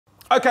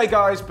Okay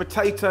guys,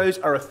 potatoes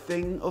are a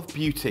thing of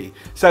beauty.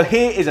 So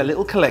here is a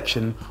little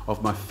collection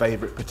of my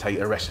favorite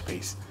potato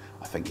recipes.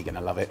 I think you're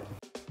gonna love it.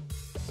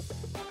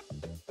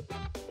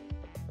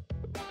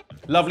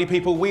 Lovely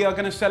people, we are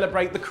gonna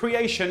celebrate the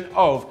creation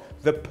of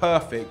the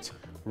perfect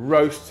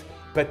roast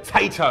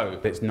potato.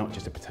 It's not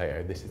just a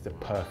potato, this is the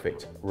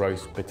perfect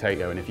roast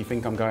potato. And if you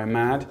think I'm going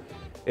mad,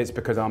 it's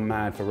because I'm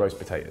mad for roast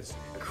potatoes.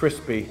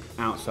 Crispy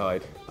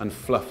outside and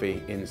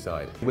fluffy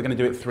inside. We're gonna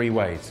do it 3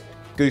 ways.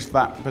 Goose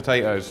fat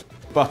potatoes,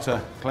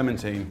 butter,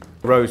 clementine,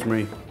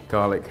 rosemary,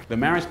 garlic. The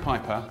Maris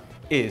Piper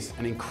is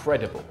an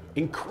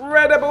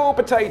incredible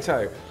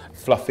potato.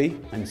 Fluffy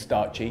and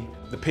starchy.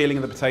 The peeling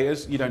of the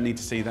potatoes, you don't need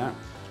to see that.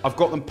 I've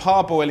got them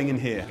parboiling in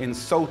here in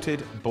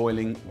salted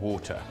boiling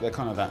water. They're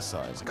kind of that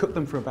size. Cook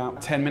them for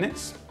about 10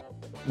 minutes.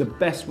 The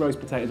best roast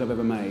potatoes I've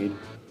ever made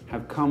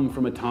have come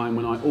from a time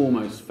when I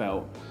almost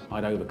felt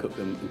I'd overcooked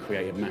them and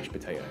created mashed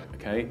potato,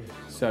 okay?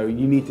 So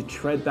you need to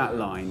tread that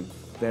line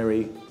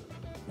very,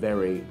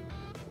 very,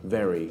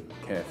 very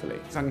carefully.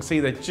 So I can see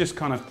they're just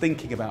kind of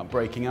thinking about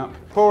breaking up.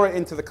 Pour it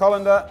into the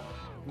colander.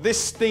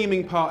 This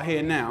steaming part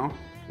here now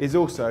is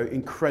also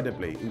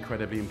incredibly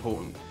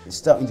important. It's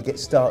starting to get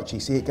starchy,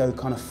 see it go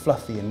kind of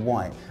fluffy and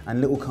white,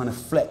 and little kind of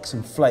flecks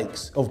and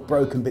flakes of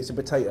broken bits of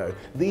potato.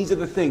 These are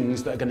the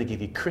things that are gonna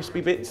give you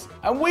crispy bits,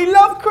 and we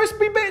love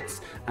crispy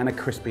bits, and a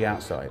crispy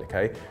outside,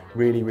 okay?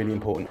 Really, really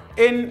important.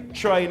 In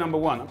tray number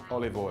 1,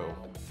 olive oil.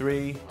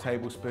 3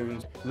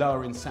 tablespoons,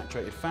 lower in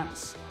saturated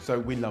fats, so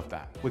we love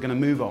that. We're gonna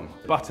move on.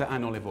 Butter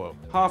and olive oil.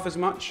 Half as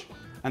much,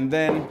 and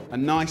then a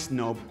nice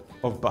knob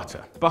of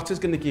butter. Butter's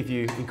gonna give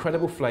you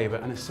incredible flavor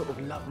and a sort of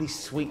lovely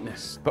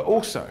sweetness, but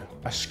also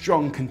a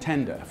strong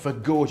contender for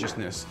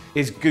gorgeousness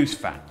is goose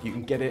fat. You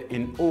can get it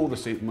in all the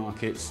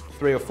supermarkets,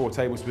 3 or 4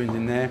 tablespoons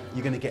in there.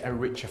 You're gonna get a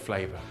richer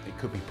flavor. It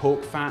could be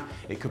pork fat,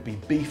 it could be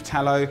beef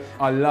tallow.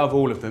 I love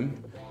all of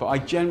them, but I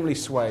generally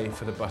sway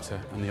for the butter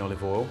and the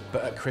olive oil.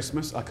 But at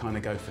Christmas, I kind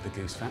of go for the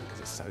goose fat because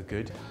it's so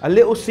good. A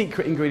little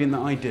secret ingredient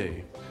that I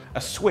do,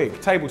 a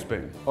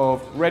tablespoon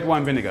of red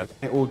wine vinegar.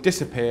 It will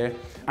disappear,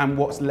 and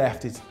what's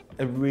left is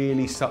a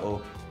really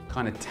subtle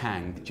kind of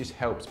tang. It just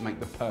helps make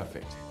the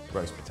perfect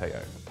roast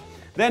potato.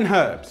 Then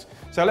herbs.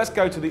 So let's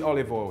go to the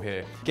olive oil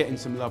here. Get in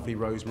some lovely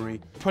rosemary.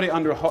 Put it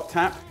under a hot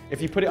tap.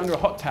 If you put it under a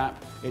hot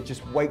tap, it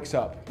just wakes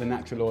up the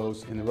natural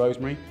oils in the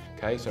rosemary.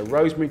 Okay, so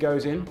rosemary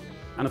goes in,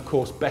 and of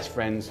course, best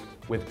friends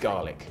with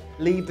garlic.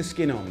 Leave the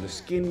skin on. The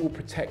skin will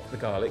protect the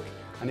garlic,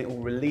 and it will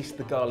release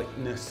the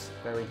garlicness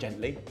very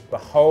gently. The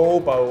whole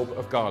bulb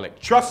of garlic.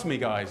 Trust me,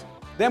 guys.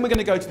 Then we're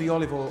gonna go to the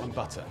olive oil and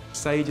butter.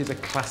 Sage is a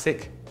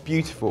classic,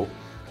 beautiful,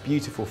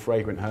 beautiful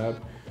fragrant herb.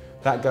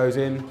 That goes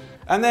in.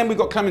 And then we've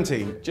got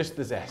clementine, just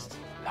the zest.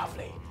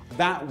 Lovely.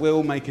 That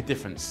will make a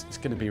difference. It's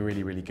gonna be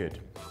really, really good.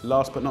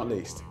 Last but not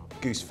least,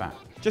 goose fat.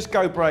 Just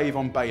go brave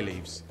on bay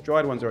leaves.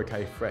 Dried ones are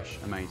okay, fresh,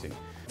 amazing.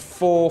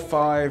 4,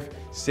 5,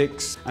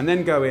 6, and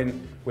then go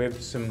in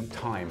with some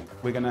thyme.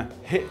 We're gonna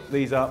hit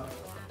these up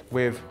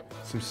with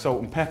some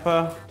salt and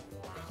pepper,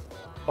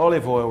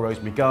 olive oil,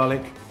 rosemary,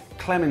 garlic,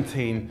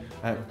 clementine,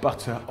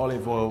 butter,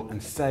 olive oil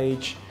and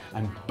sage,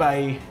 and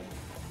bay,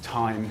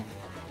 thyme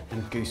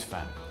and goose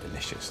fat.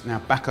 Delicious. Now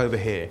back over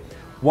here.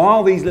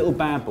 While these little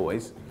bad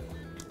boys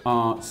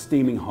are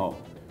steaming hot,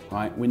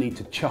 right, we need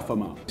to chuff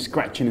them up.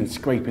 Scratching and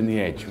scraping the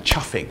edge.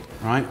 Chuffing,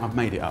 right? I've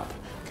made it up,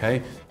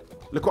 okay?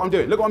 Look what I'm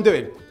doing, look what I'm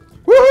doing.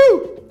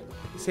 Woohoo!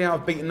 See how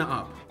I've beaten that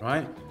up,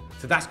 right?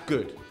 So that's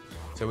good.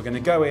 So we're gonna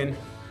go in.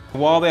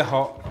 While they're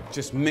hot,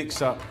 just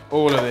mix up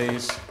all of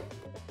these.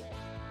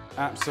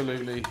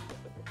 Absolutely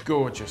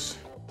gorgeous.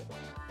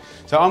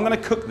 So I'm gonna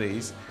cook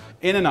these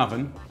in an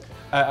oven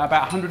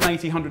about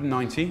 180,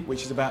 190,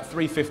 which is about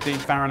 350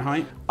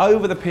 Fahrenheit.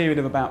 Over the period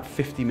of about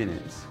 50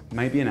 minutes,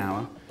 maybe an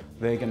hour,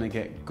 they're gonna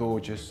get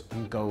gorgeous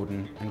and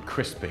golden and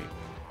crispy.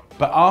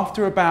 But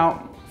after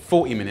about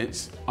 40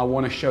 minutes, I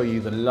wanna show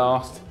you the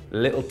last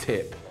little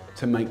tip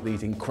to make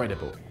these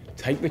incredible.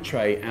 Take the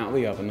tray out of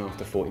the oven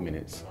after 40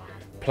 minutes,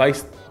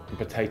 place the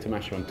potato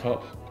masher on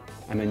top,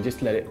 and then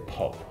just let it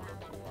pop.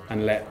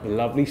 And let the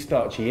lovely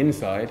starchy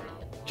inside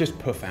just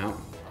puff out,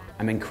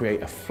 and then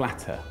create a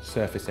flatter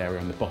surface area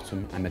on the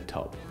bottom and the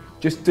top.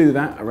 Just do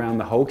that around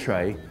the whole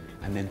tray,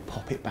 and then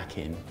pop it back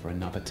in for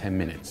another 10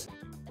 minutes.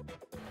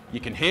 You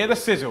can hear the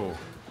sizzle.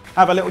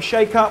 Have a little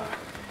shake up.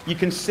 You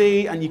can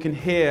see and you can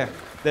hear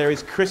there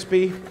is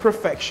crispy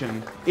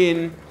perfection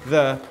in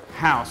the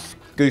house.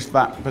 Goose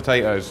fat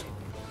potatoes,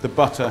 the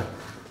butter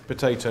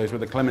potatoes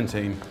with the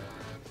clementine.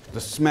 The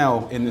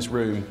smell in this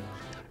room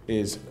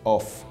is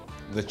off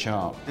the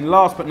chart. And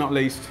last but not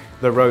least,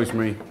 the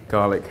rosemary,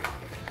 garlic,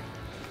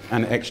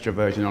 and extra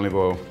virgin olive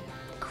oil.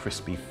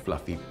 Crispy,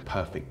 fluffy,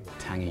 perfect,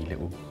 tangy,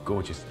 little,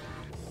 gorgeous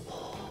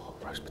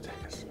roast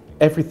potatoes.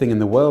 Everything in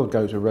the world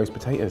goes with roast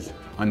potatoes.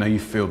 I know you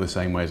feel the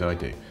same way as I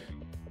do.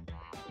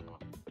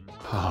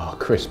 Oh,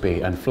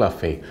 crispy and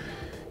fluffy.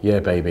 Yeah,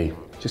 baby.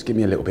 Just give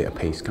me a little bit of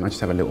peace. Can I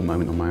just have a little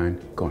moment on my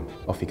own? Go on,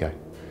 off you go.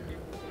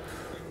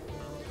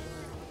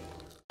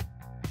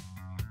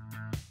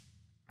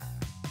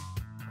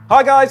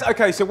 Hi guys,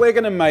 okay, so we're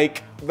gonna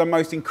make the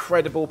most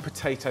incredible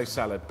potato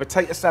salad.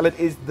 Potato salad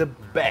is the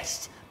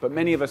best, but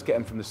many of us get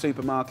them from the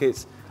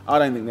supermarkets. I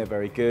don't think they're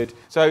very good.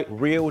 So,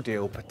 real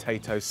deal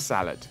potato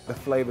salad. The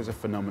flavors are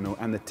phenomenal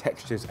and the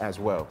textures as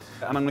well.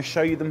 And I'm gonna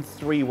show you them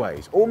 3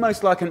 ways,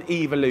 almost like an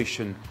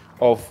evolution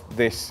of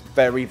this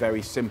very,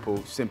 very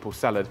simple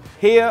salad.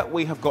 Here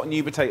we have got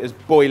new potatoes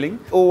boiling.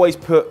 Always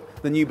put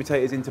the new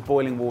potatoes into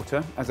boiling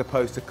water as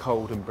opposed to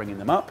cold and bringing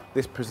them up.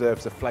 This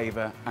preserves the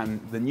flavor and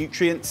the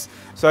nutrients.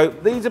 So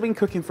these have been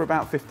cooking for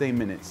about 15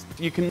 minutes.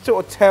 You can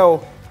sort of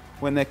tell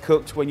when they're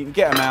cooked, when you can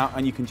get them out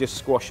and you can just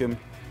squash them.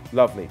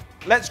 Lovely.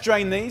 Let's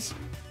drain these,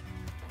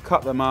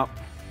 cut them up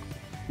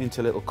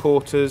into little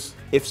quarters.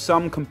 If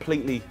some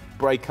completely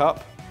break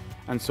up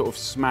and sort of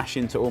smash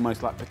into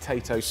almost like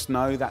potato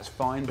snow, that's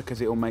fine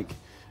because it will make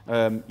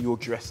your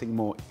dressing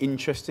more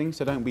interesting.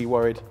 So don't be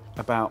worried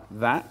about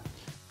that.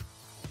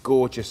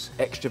 Gorgeous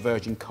extra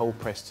virgin cold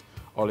pressed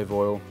olive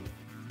oil.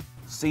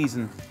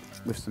 Season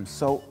with some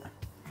salt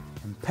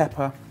and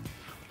pepper.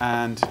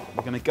 And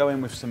we're gonna go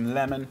in with some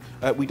lemon.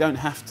 We don't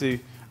have to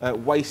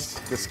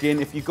waste the skin.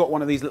 If you've got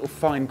one of these little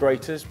fine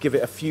graters, give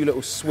it a few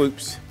little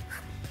swoops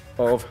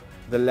of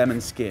the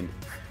lemon skin.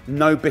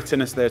 No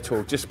bitterness there at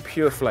all, just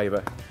pure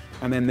flavor.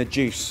 And then the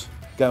juice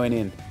going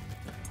in.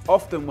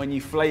 Often when you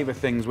flavor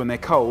things when they're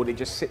cold, it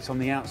just sits on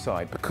the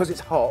outside. Because it's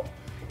hot,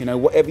 you know,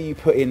 whatever you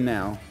put in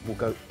now will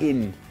go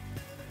in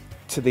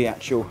to the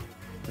actual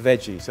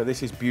veggie. So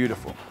this is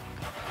beautiful.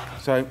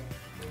 So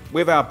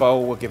with our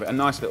bowl, we'll give it a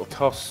nice little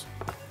toss.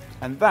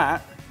 And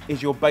that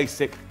is your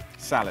basic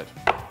salad.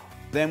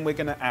 Then we're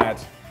gonna add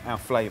our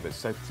flavors.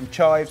 So some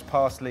chives,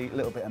 parsley, a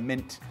little bit of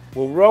mint.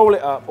 We'll roll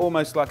it up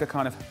almost like a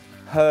kind of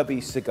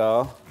herby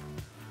cigar.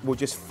 We'll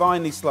just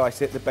finely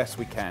slice it the best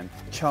we can.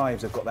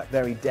 Chives have got that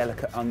very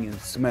delicate onion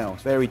smell.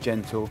 It's very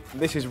gentle.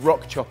 This is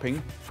rock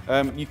chopping.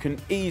 You can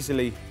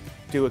easily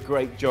do a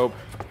great job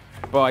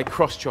by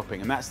cross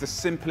chopping, and that's the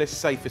simplest,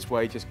 safest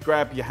way. Just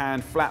grab your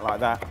hand flat like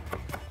that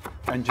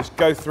and just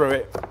go through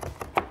it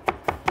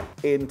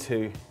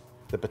into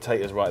the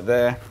potatoes right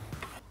there.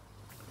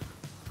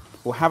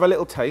 We'll have a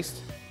little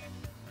taste.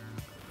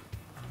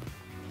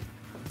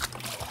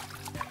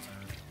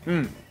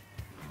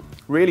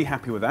 Really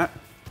happy with that.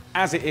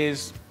 As it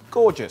is,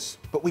 gorgeous,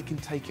 but we can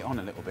take it on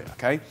a little bit,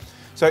 okay?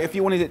 So if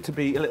you wanted it to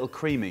be a little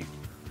creamy,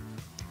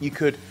 you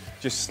could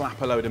just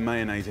slap a load of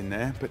mayonnaise in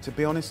there, but to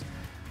be honest,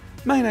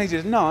 mayonnaise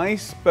is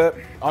nice, but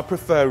I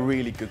prefer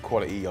really good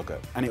quality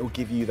yogurt, and it will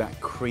give you that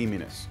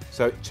creaminess.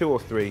 So 2 or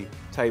 3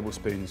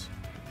 tablespoons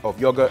of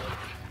yogurt,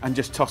 and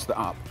just toss that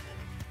up.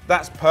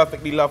 That's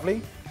perfectly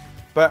lovely,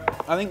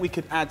 but I think we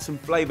could add some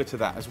flavor to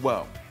that as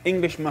well.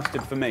 English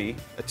mustard for me,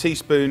 a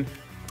teaspoon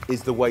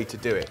is the way to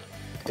do it.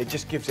 It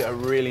just gives it a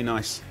really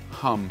nice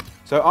hum.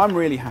 So I'm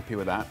really happy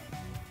with that,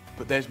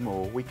 but there's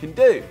more we can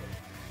do.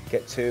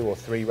 Get 2 or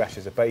 3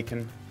 rashers of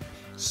bacon,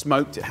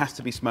 smoked, it has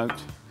to be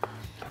smoked,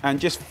 and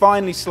just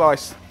finely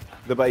slice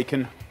the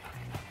bacon,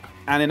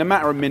 and in a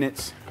matter of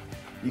minutes,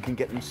 you can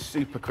get them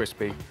super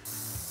crispy.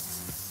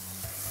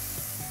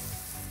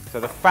 So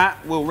the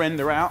fat will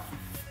render out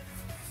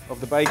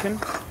of the bacon,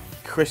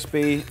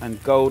 crispy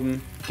and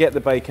golden. Get the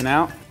bacon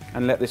out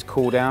and let this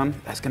cool down.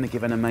 That's gonna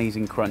give an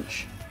amazing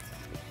crunch.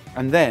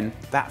 And then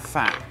that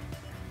fat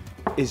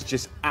is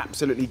just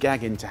absolutely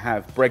gagging to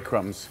have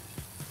breadcrumbs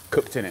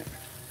cooked in it.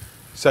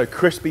 So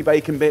crispy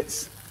bacon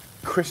bits,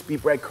 crispy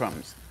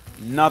breadcrumbs,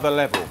 another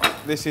level.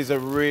 This is a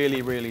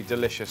really, really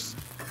delicious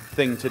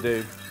thing to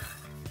do.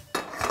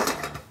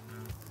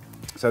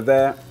 So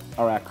there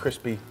are our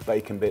crispy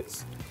bacon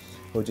bits.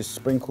 We'll just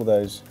sprinkle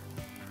those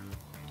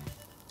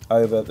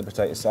over the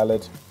potato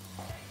salad.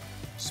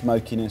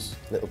 Smokiness,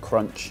 little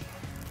crunch,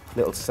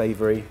 little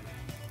savory.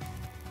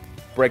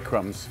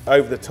 Breadcrumbs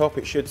over the top,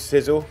 it should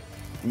sizzle,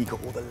 and you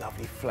got all the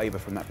lovely flavour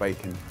from that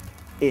bacon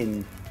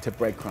into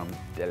breadcrumb.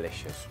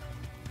 Delicious.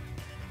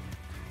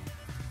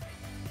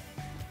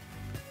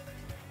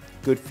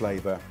 Good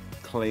flavour,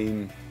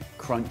 clean,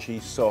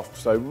 crunchy, soft,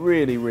 so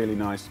really, really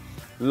nice.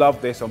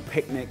 Love this on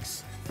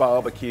picnics,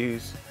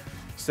 barbecues,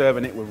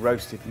 serving it with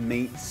roasted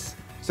meats.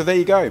 So there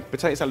you go,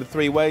 potato salad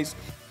 3 ways.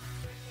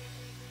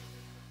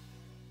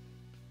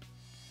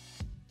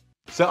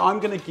 So I'm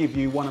gonna give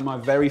you one of my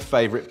very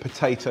favorite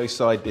potato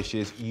side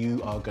dishes.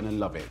 You are gonna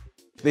love it.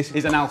 This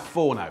is an Al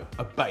Forno,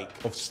 a bake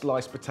of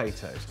sliced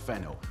potatoes,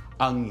 fennel,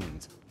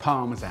 onions,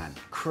 parmesan,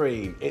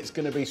 cream. It's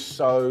gonna be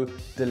so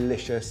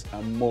delicious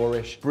and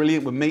Moorish.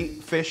 Brilliant with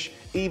meat, fish,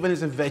 even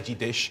as a veggie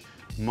dish,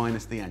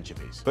 minus the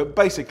anchovies. But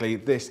basically,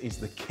 this is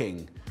the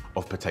king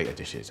of potato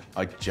dishes.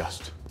 I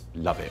just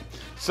love it.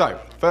 So,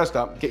 first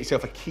up, get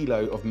yourself a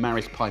kilo of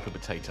Maris Piper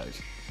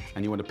potatoes.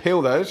 And you want to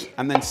peel those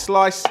and then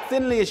slice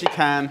thinly as you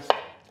can.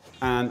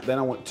 And then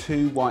I want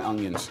 2 white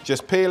onions.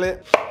 Just peel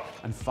it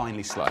and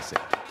finely slice it.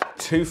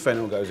 2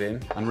 fennel goes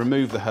in, and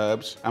remove the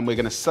herbs. And we're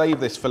gonna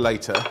save this for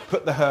later.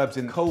 Put the herbs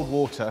in cold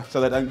water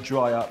so they don't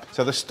dry up.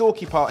 So the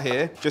stalky part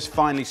here, just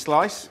finely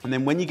slice. And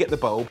then when you get the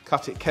bulb,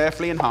 cut it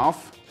carefully in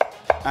half.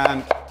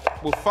 And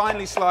we'll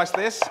finely slice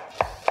this.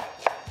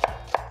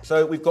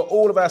 So we've got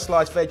all of our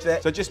sliced veg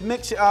there. So just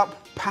mix it up,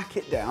 pack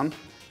it down.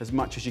 as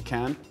much as you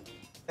can.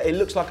 It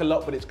looks like a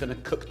lot, but it's gonna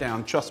cook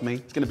down. Trust me,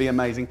 it's gonna be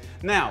amazing.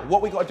 Now,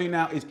 what we gotta do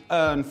now is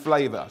earn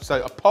flavor.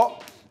 So a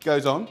pot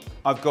goes on.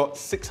 I've got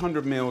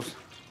 600 mils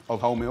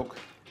of whole milk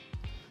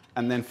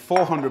and then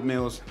 400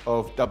 mils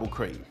of double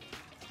cream.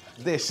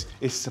 This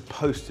is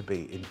supposed to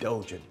be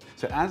indulgent.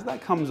 So as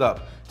that comes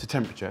up to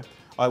temperature,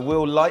 I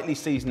will lightly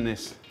season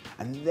this,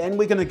 and then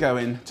we're gonna go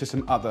into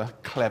some other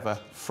clever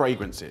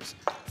fragrances.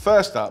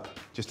 First up,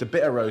 just a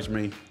bit of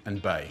rosemary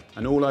and bay.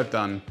 And all I've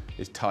done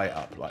is tie it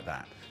up like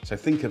that. So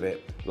think of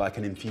it like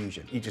an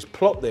infusion. You just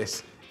plop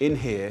this in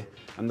here,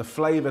 and the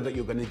flavor that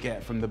you're gonna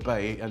get from the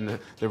bay and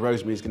the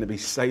rosemary is gonna be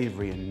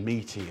savory and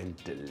meaty and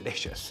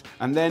delicious.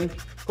 And then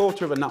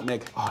 1/4 of a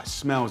nutmeg. Oh, it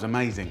smells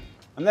amazing.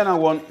 And then I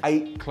want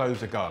 8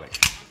 cloves of garlic.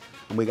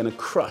 And we're gonna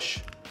crush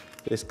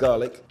this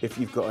garlic. If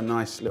you've got a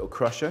nice little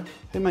crusher,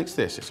 who makes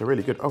this? It's a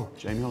really good, oh,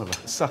 Jamie Oliver.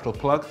 Subtle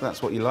plug,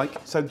 that's what you like.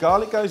 So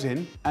garlic goes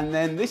in, and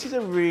then this is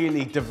a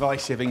really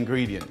divisive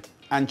ingredient,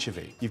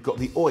 anchovy. You've got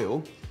the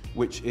oil,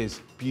 which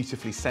is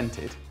beautifully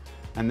scented,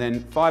 and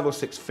then 5 or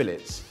 6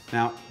 fillets.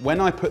 Now, when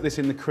I put this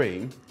in the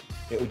cream,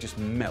 it will just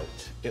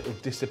melt. It will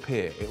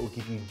disappear. It will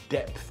give you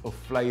depth of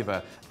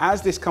flavor.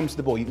 As this comes to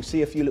the boil, you can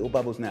see a few little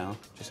bubbles now.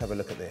 Just have a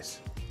look at this.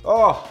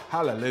 Oh,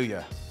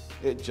 hallelujah.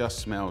 It just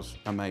smells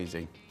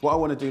amazing. What I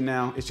want to do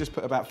now is just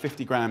put about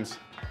 50 grams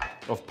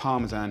of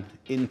Parmesan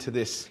into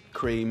this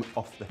cream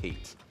off the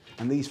heat.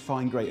 And these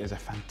fine graters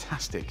are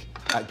fantastic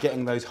at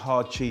getting those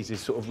hard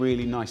cheeses sort of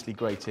really nicely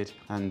grated.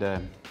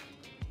 And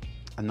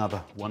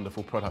another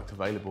wonderful product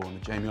available on the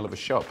Jamie Oliver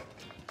shop.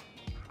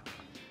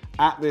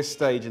 At this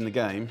stage in the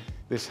game,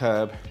 this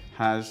herb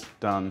has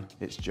done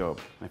its job.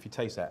 And if you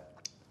taste that,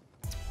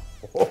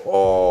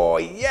 oh,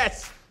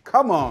 yes!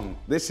 Come on!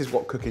 This is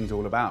what cooking's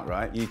all about,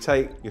 right? You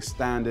take your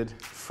standard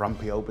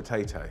frumpy old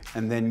potato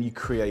and then you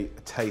create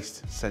a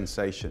taste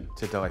sensation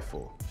to die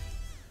for.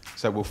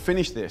 So we'll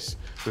finish this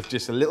with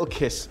just a little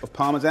kiss of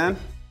Parmesan.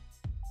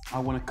 I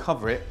want to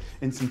cover it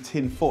in some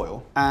tin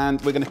foil, and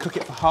we're going to cook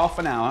it for half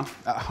an hour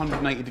at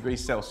 180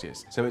 degrees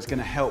Celsius. So it's going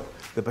to help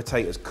the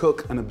potatoes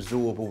cook and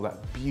absorb all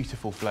that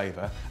beautiful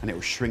flavour, and it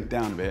will shrink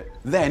down a bit.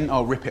 Then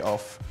I'll rip it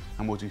off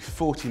and we'll do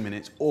 40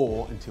 minutes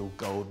or until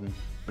golden,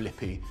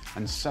 blippy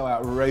and so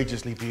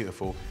outrageously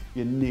beautiful,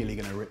 you're nearly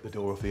going to rip the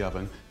door off the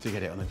oven to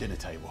get it on the dinner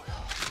table.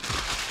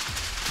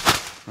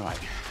 Right.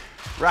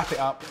 Wrap it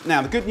up.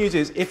 Now, the good news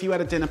is if you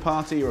had a dinner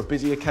party or a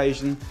busy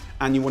occasion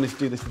and you wanted to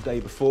do this the day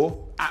before,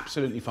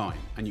 absolutely fine.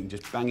 And you can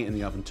just bang it in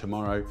the oven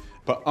tomorrow.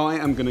 But I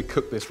am gonna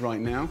cook this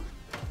right now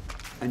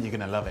and you're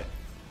gonna love it.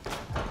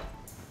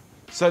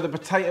 So the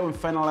potato and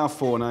fennel al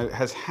forno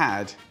has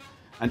had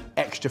an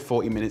extra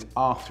 40 minutes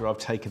after I've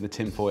taken the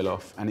tin foil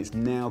off, and it's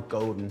now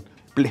golden,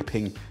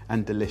 blipping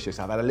and delicious.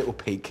 I've had a little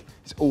peek.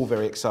 It's all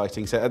very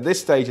exciting. So at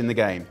this stage in the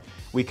game,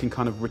 we can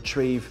kind of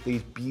retrieve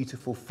these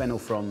beautiful fennel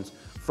fronds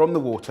from the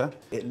water.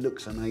 It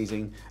looks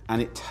amazing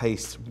and it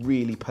tastes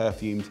really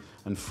perfumed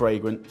and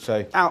fragrant.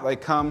 So out they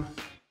come.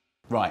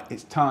 Right,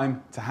 it's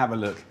time to have a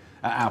look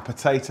at our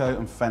potato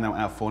and fennel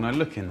al forno.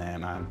 Look in there,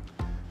 man.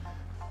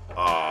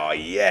 Oh,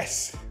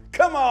 yes.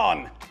 Come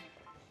on.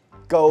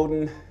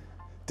 Golden,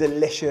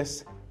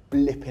 delicious,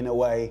 blipping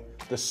away.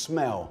 The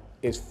smell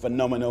is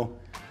phenomenal.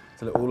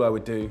 So all I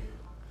would do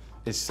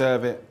is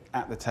serve it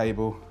at the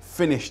table,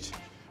 finished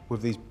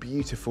with these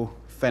beautiful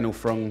fennel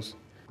fronds,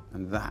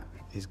 and that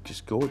is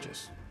just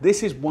gorgeous.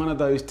 This is one of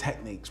those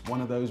techniques, one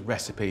of those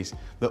recipes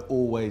that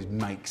always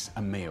makes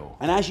a meal.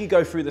 And as you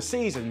go through the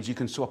seasons, you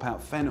can swap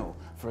out fennel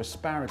for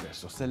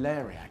asparagus or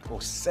celeriac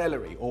or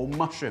celery or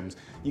mushrooms.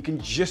 You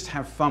can just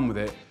have fun with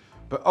it,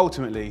 but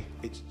ultimately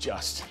it's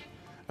just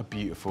a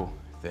beautiful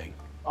thing.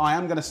 I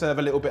am gonna serve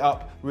a little bit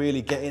up,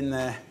 really get in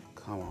there.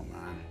 Come on,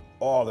 man.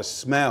 Oh, the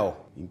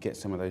smell. You can get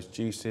some of those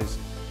juices.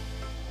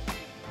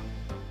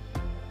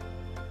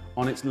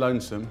 On its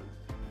lonesome,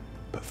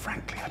 but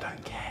frankly, I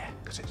don't care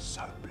because it's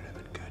so blooming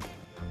good.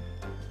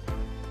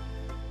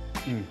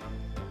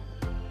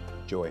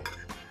 Joy.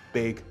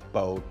 Big,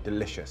 bold,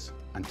 delicious,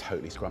 and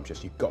totally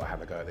scrumptious. You've got to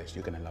have a go at this.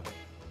 You're going to love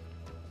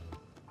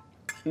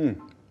it.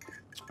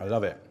 I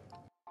love it.